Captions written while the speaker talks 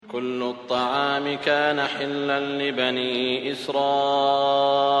كل الطعام كان حلا لبني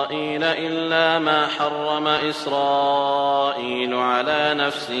إسرائيل إلا ما حرم إسرائيل على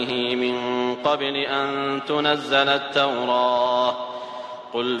نفسه من قبل أن تنزل التوراة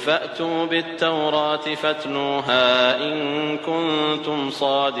قل فأتوا بالتوراة فاتلوها إن كنتم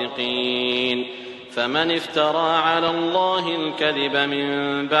صادقين فمن افترى على الله الكذب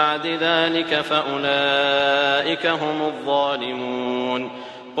من بعد ذلك فأولئك هم الظالمون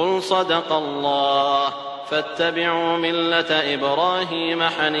قل صدق الله فاتبعوا ملة إبراهيم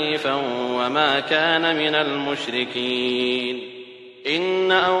حنيفا وما كان من المشركين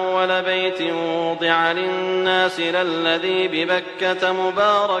إن أول بيت وضع للناس للذي ببكة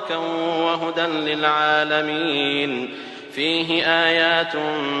مباركا وهدى للعالمين فيه آيات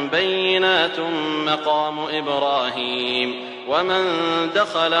بينات مقام إبراهيم ومن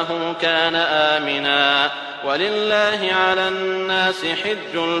دخله كان آمنا ولله على الناس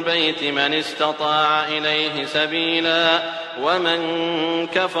حج البيت من استطاع إليه سبيلا ومن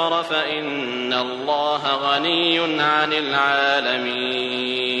كفر فإن الله غني عن العالمين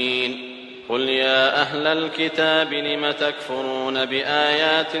قل يا أهل الكتاب لم تكفرون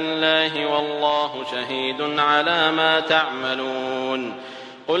بآيات الله والله شهيد على ما تعملون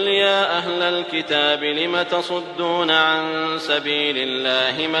قل يا أهل الكتاب لم تصدون عن سبيل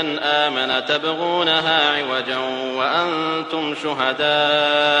الله من آمن تبغونها عوجا وأنتم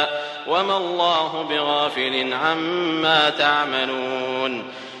شهداء وما الله بغافل عما تعملون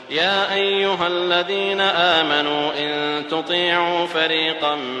يا أيها الذين آمنوا إن تطيعوا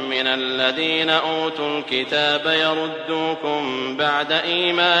فريقا من الذين أوتوا الكتاب يردوكم بعد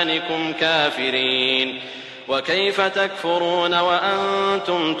إيمانكم كافرين وكيف تكفرون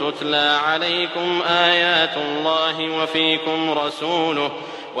وأنتم تتلى عليكم آيات الله وفيكم رسوله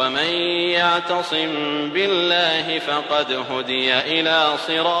ومن يعتصم بالله فقد هدي إلى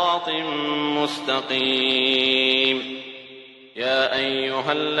صراط مستقيم يا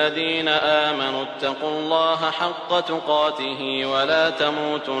أيها الذين آمنوا اتقوا الله حق تقاته ولا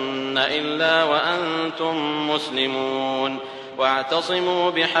تموتن إلا وأنتم مسلمون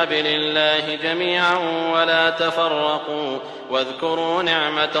واعتصموا بحبل الله جميعا ولا تفرقوا واذكروا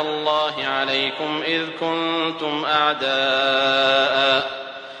نعمة الله عليكم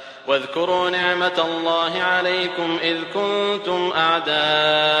إذ كنتم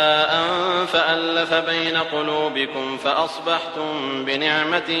أعداء فألف بين قلوبكم فأصبحتم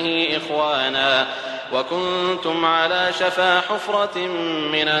بنعمته إخوانا وكنتم على شفا حفرة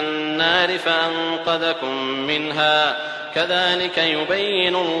من النار فأنقذكم منها كذلك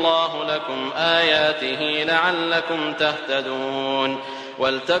يبين الله لكم آياته لعلكم تهتدون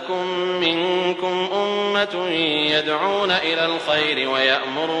ولتكن منكم أمة يدعون إلى الخير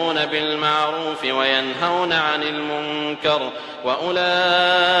ويأمرون بالمعروف وينهون عن المنكر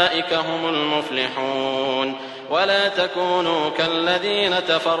وأولئك هم المفلحون ولا تكونوا كالذين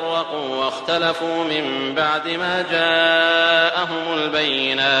تفرقوا واختلفوا من بعد ما جاءهم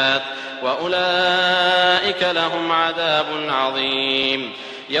البينات وأولئك لهم عذاب عظيم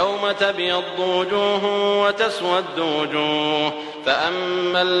يوم تبيض وجوه وتسود وجوه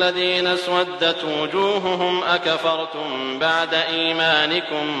فأما الذين اسودت وجوههم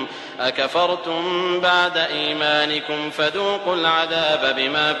أكفرتم بعد إيمانكم فذوقوا العذاب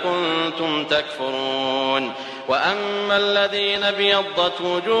بما كنتم تكفرون وأما الذين ابيضت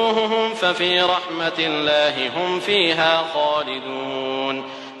وجوههم ففي رحمة الله هم فيها خالدون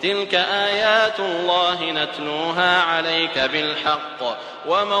تلك آيات الله نتلوها عليك بالحق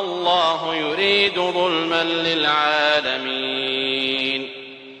وما الله يريد ظلما للعالمين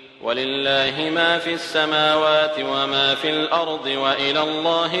ولله ما في السماوات وما في الأرض وإلى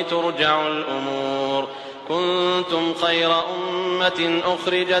الله ترجع الأمور كنتم خير أمة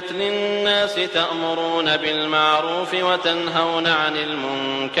أخرجت للناس تأمرون بالمعروف وتنهون عن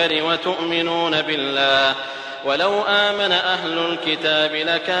المنكر وتؤمنون بالله ولو آمن أهل الكتاب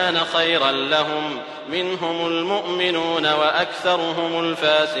لكان خيرا لهم منهم المؤمنون وأكثرهم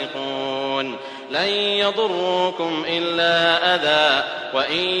الفاسقون لن يضروكم إلا أذى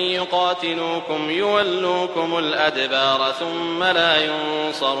وإن يقاتلوكم يولوكم الأدبار ثم لا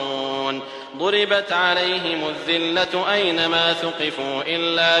ينصرون ضربت عليهم الذلة أينما ثقفوا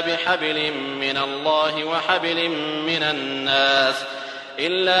إلا بحبل من الله وحبل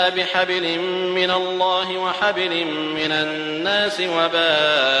من الناس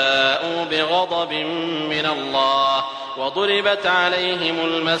وباءوا بغضب من الله وضربت عليهم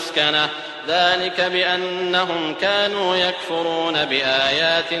المسكنة ذلك بأنهم كانوا يكفرون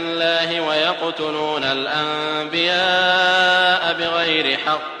بآيات الله ويقتلون الأنبياء بغير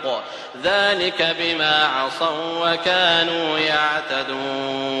حق ذلك بما عصوا وكانوا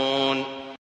يعتدون